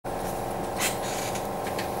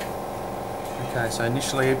Okay, so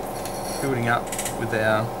initially building up with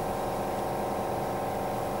our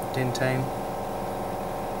dentine.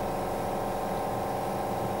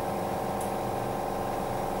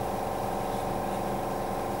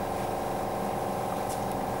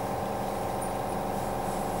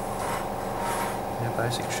 Our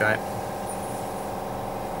basic shape.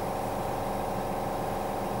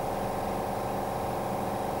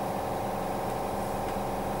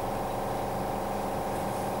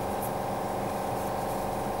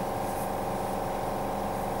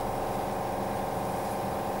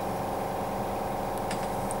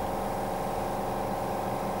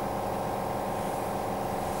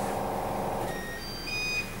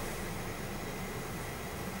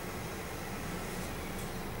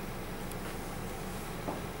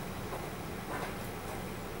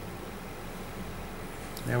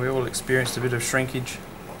 Now we all experienced a bit of shrinkage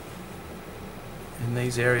in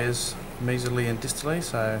these areas, mesally and distally,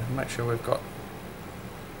 so make sure we've got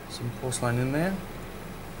some porcelain in there.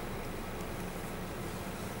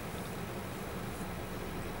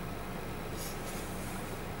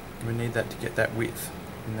 We need that to get that width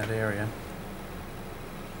in that area.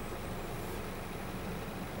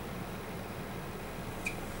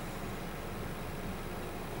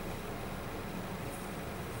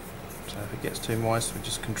 So if it gets too moist, we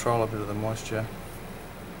just control a bit of the moisture,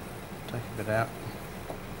 take a bit out.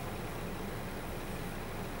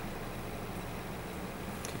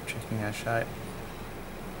 Keep checking our shape.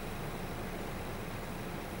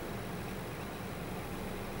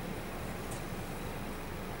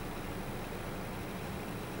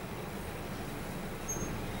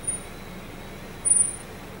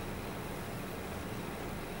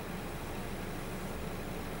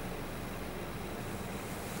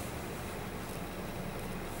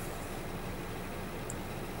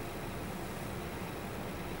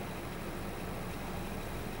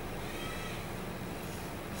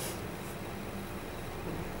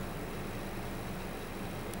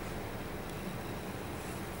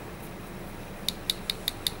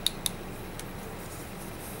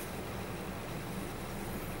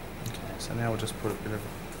 So now we'll just put a bit of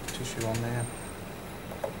tissue on there.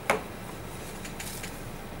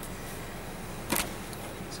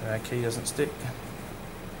 So our key doesn't stick.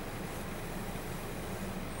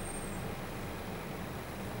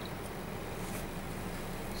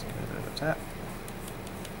 Just give it a bit of a tap.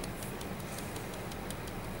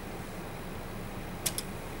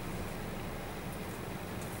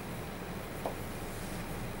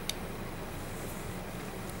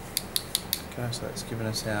 Okay, so that's given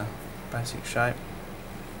us our basic shape.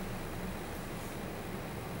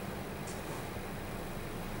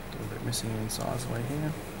 A little bit missing incisally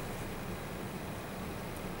here.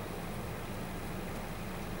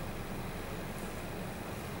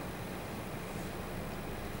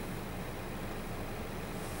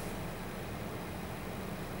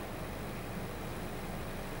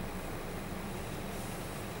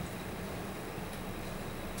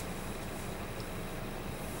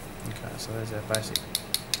 Okay, so there's our basic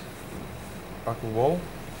buckle wall.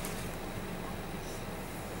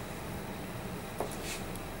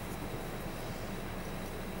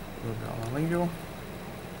 A little bit on the lingual.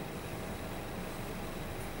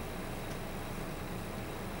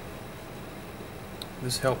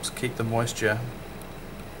 This helps keep the moisture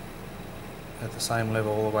at the same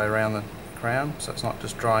level all the way around the crown, so it's not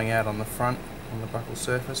just drying out on the front, on the buckle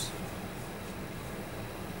surface.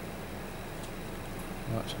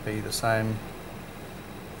 You want it to be the same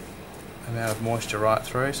amount of moisture right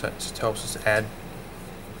through, so it just helps us add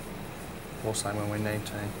porcelain when we need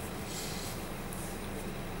to.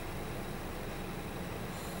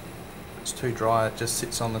 If it's too dry, it just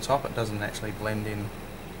sits on the top, it doesn't actually blend in.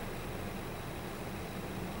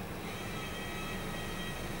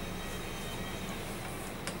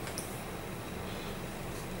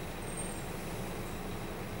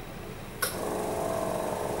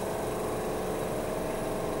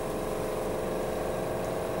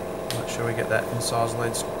 Make sure we get that incisal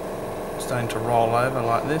lead starting to roll over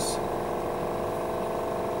like this.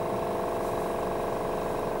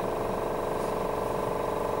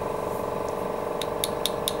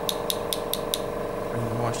 Bring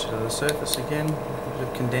the moisture to the surface again, a bit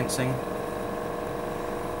of condensing.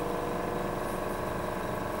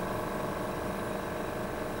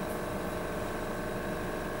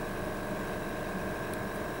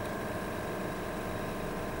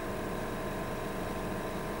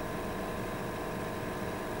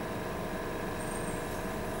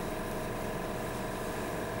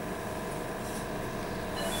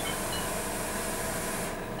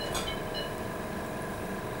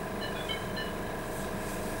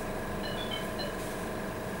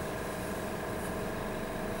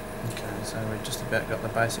 So we've just about got the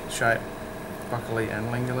basic shape, buccally and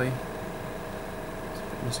lingually. It's a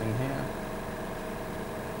bit missing here.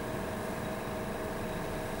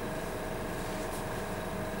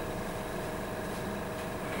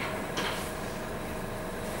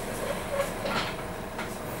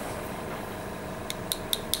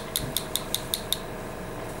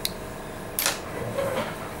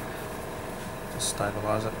 Just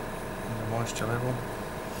stabilise it in the moisture level.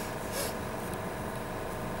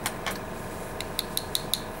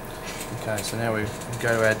 Okay, so now we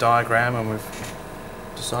go to our diagram and we've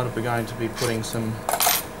decided we're going to be putting some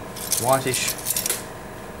whitish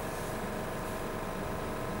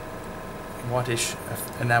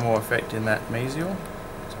enamel effect in that mesial.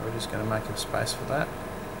 So we're just going to make a space for that.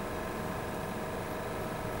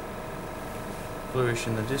 Bluish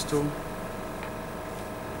in the distal.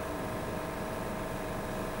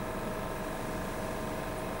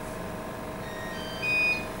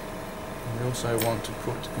 We also want to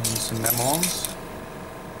put in some mamelons.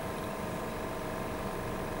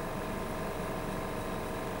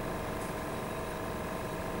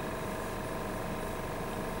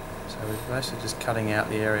 So we're basically just cutting out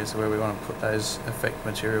the areas where we want to put those effect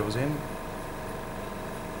materials in.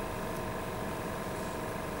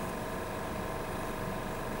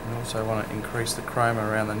 We also want to increase the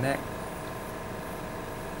chroma around the neck.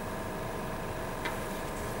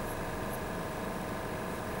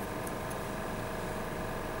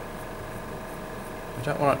 We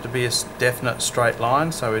don't want it to be a definite straight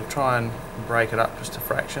line, so we try and break it up just a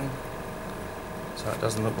fraction, so it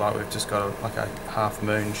doesn't look like we've just got like a half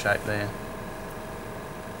moon shape there.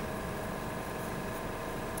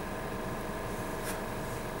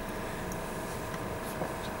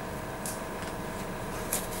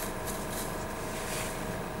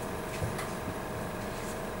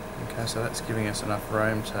 Okay, so that's giving us enough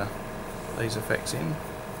room to put these effects in.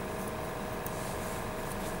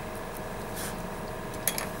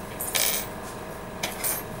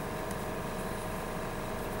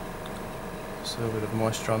 A little bit of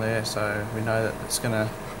moisture on there, so we know that it's going to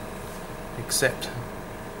accept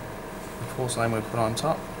the porcelain we put on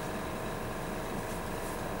top.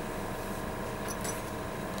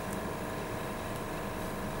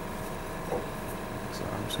 So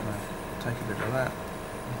I'm just going to take a bit of that.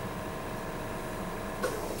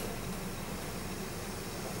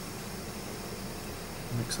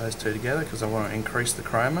 Mix those two together because I want to increase the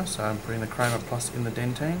chroma, so I'm putting the Chroma Plus in the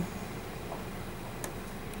dentine.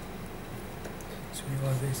 You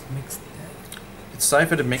always mix that. It's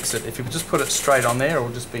safer to mix it. If you just put it straight on there, it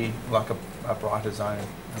will just be like a brighter zone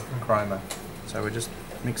of chroma. So we're just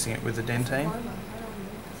mixing it with the dentine.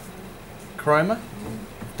 Chroma?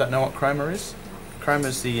 Don't know what chroma is? Chroma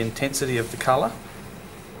is the intensity of the colour.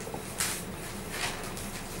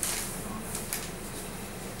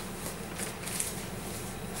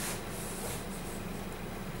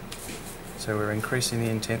 So we're increasing the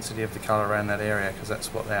intensity of the colour around that area because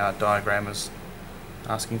that's what our diagram is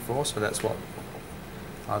asking for, so that's what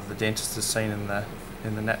either the dentist has seen in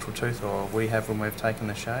the natural tooth or we have when we've taken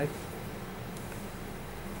the shade.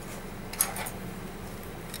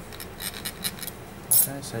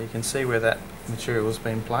 Okay, so you can see where that material has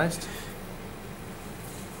been placed.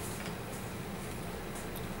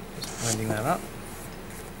 Just blending that up.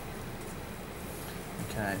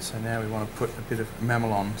 Okay, so now we want to put a bit of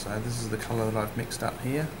mamelon, so this is the colour that I've mixed up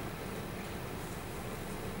here.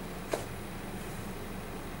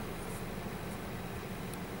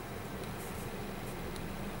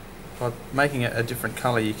 By making it a different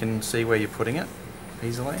colour you can see where you're putting it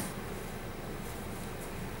easily. You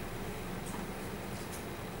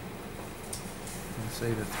can see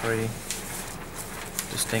the three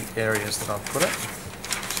distinct areas that I've put it.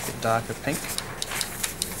 It's a bit darker pink.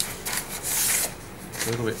 It's a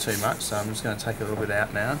little bit too much, so I'm just going to take a little bit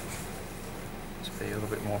out now to be a little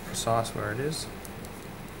bit more precise where it is.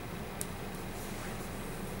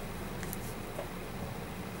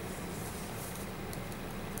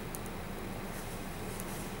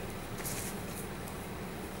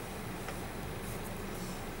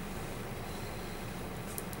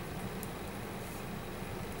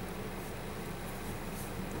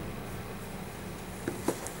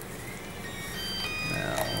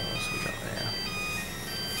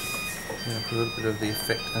 Put a little bit of the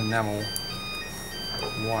effect enamel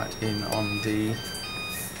white in on the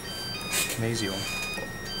mesial.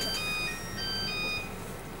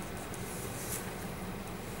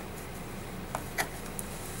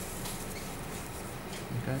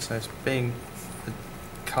 Okay, so it's being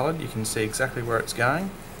coloured, you can see exactly where it's going.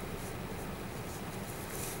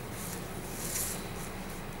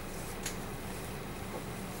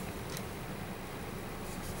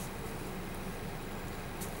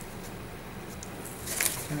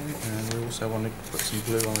 and we also want to put some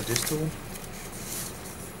blue on the distal.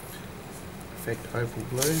 Effect opal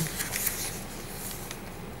blue.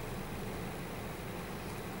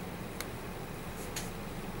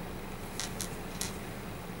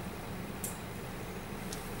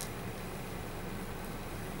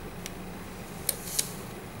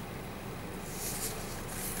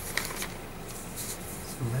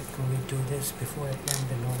 Can we do this before I apply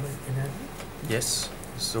the normal enamel? Yes,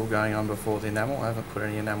 it's still going on before the enamel. I haven't put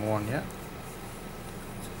any enamel on yet.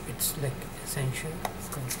 It's like essential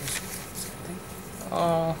composition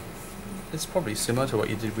something. It's probably similar to what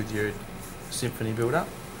you did with your symphony build-up.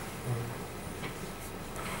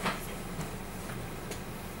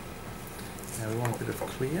 Now we want a bit of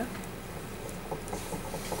clear,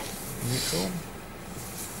 neutral.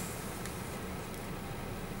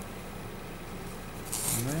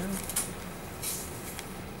 There.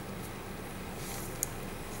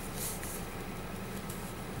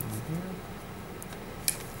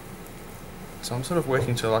 So I'm sort of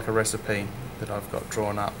working to like a recipe that I've got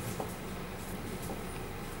drawn up.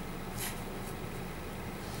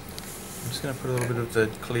 I'm just going to put a little bit of the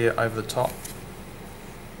clear over the top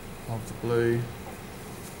of the blue,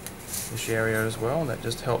 this area as well. That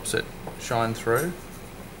just helps it shine through,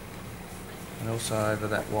 and also over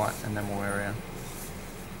that white enamel area.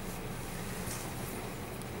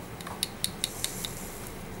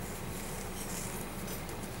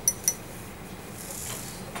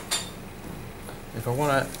 If I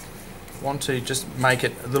want to just make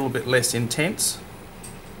it a little bit less intense,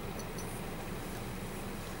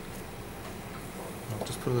 I'll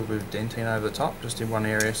just put a little bit of dentine over the top, just in one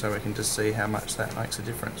area, so we can just see how much that makes a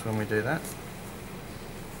difference when we do that.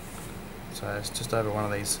 So it's just over one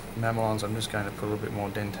of these mamelons. I'm just going to put a little bit more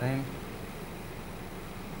dentine,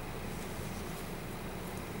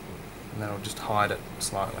 and that'll just hide it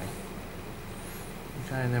slightly.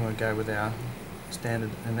 Okay, and then we'll go with our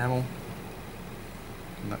standard enamel.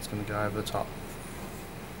 And that's going to go over the top.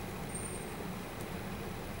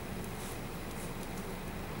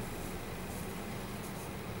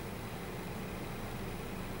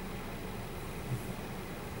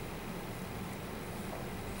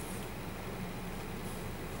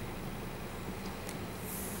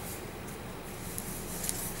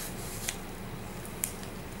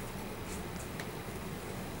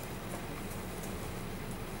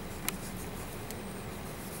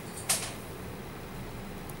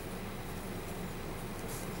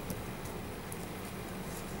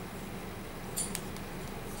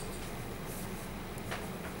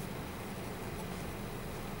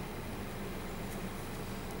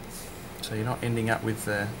 So you're not ending up with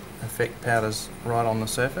the effect powders right on the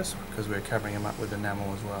surface, because we're covering them up with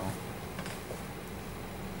enamel as well.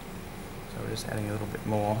 So we're just adding a little bit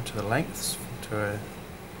more to the lengths to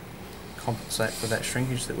compensate for that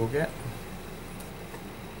shrinkage that we'll get.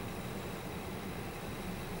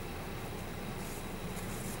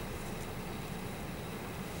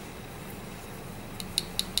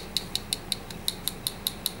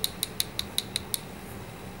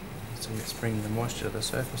 It's bringing the moisture to the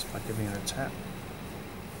surface by giving it a tap.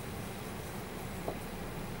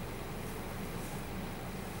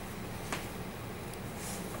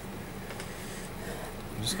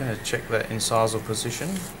 I'm just going to check the incisal position,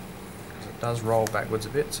 because it does roll backwards a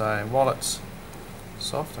bit. So while it's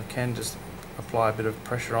soft, I can just apply a bit of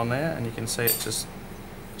pressure on there, and you can see it's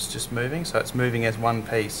just moving. So it's moving as one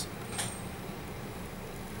piece.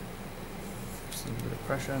 Just a little bit of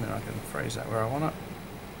pressure, and then I can freeze that where I want it.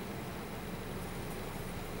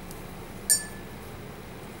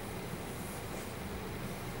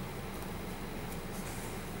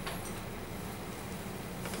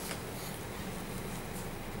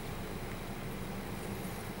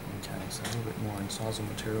 So a little bit more incisal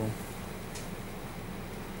material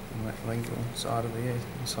on that lingual side of the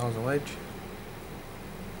incisal edge.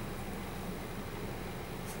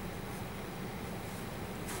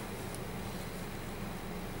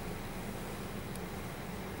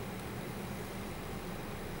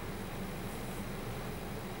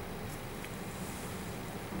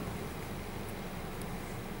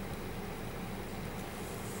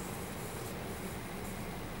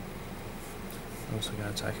 I'm also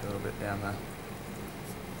going to take a little bit down the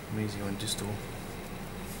mesial and distal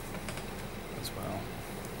as well.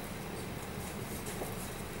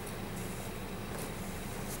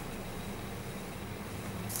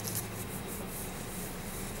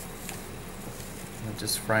 And it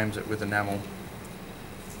just frames it with enamel.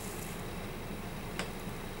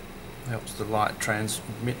 Helps the light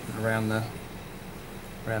transmit around the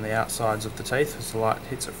outsides of the teeth. As the light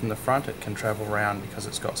hits it from the front, it can travel around because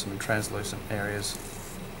it's got some translucent areas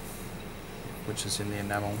which is in the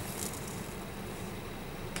enamel.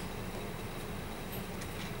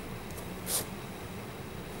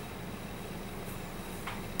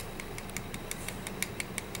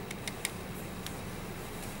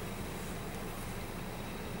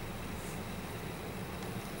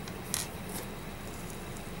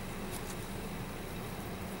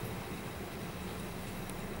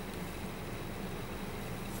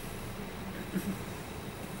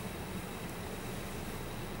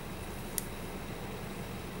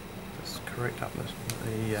 Just correct up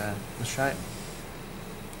the shape.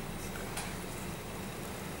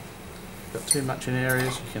 If you've got too much in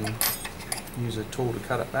areas, you can use a tool to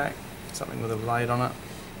cut it back, something with a blade on it.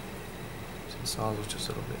 So the size is just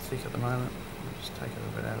a little bit thick at the moment. I'll just take it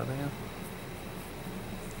a bit out of there.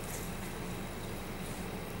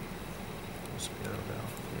 Just get a little bit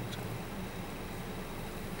off the too.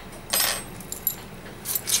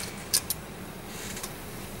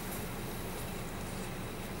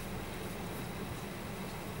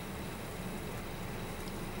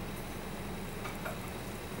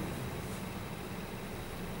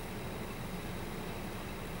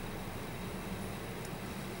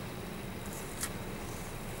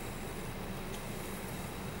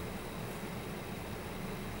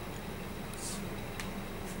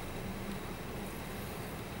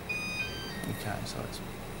 Okay, so that's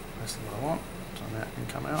basically what I want, so that can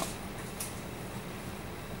come out.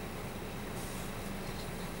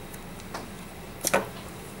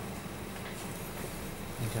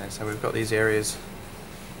 Okay, so we've got these areas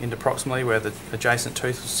into proximally where the adjacent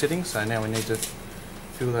tooth was sitting, so now we need to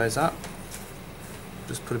fill those up.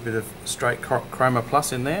 Just put a bit of straight Chroma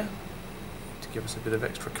Plus in there to give us a bit of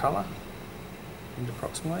extra colour into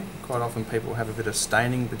proximally. Quite often people have a bit of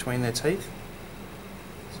staining between their teeth,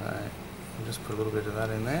 so I'll just put a little bit of that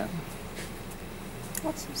in there.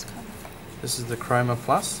 What's this colour? This is the Chroma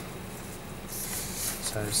Plus.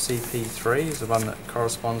 So CP3 is the one that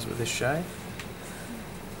corresponds with this shade.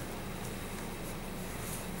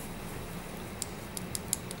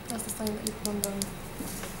 That's the same that you put on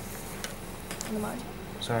the margin?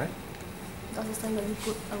 Sorry? That's the same that you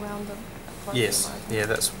put around the Yes, margin? yeah,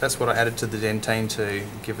 that's what I added to the dentine to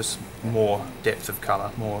give us more depth of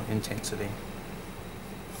colour, more intensity.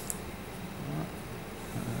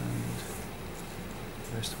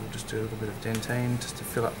 Rest we'll just do a little bit of dentine just to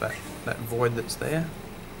fill up that void that's there.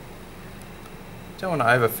 Don't want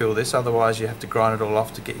to overfill this, otherwise you have to grind it all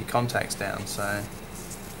off to get your contacts down. So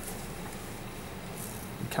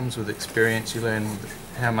it comes with experience. You learn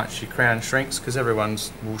how much your crown shrinks, because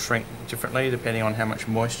everyone's will shrink differently depending on how much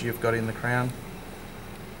moisture you've got in the crown.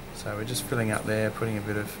 So we're just filling up there, putting a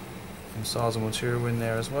bit of incisal material in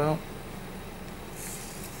there as well.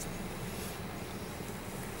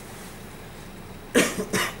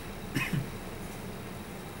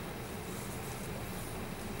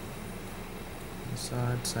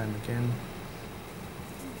 Side, same again.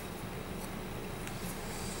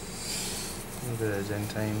 A little bit of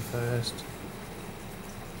dentine first.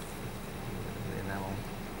 The enamel.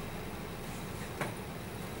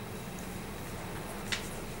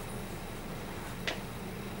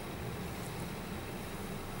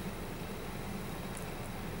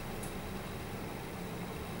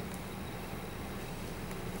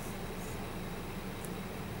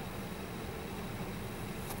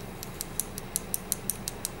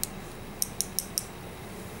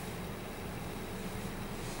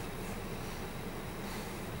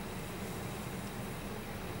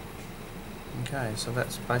 Okay, so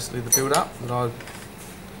that's basically the build up that I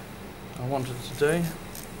wanted to do.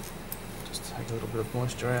 Just take a little bit of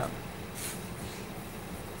moisture out.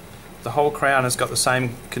 The whole crown has got the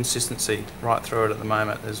same consistency right through it at the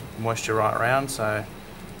moment. There's moisture right around, so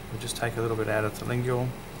we'll just take a little bit out of the lingual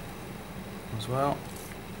as well.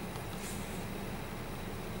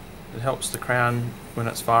 It helps the crown when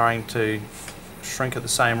it's firing to shrink at the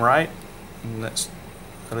same rate, and that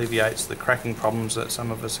alleviates the cracking problems that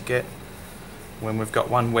some of us get when we've got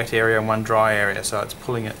one wet area and one dry area. So it's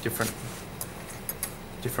pulling at different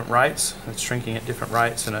rates, it's shrinking at different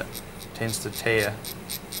rates, and it tends to tear.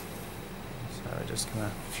 So we're just going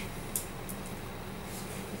to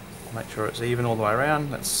make sure it's even all the way around.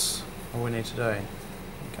 That's all we need to do.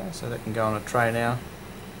 Okay, so that can go on a tray now,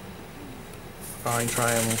 firing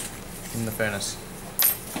tray in the furnace.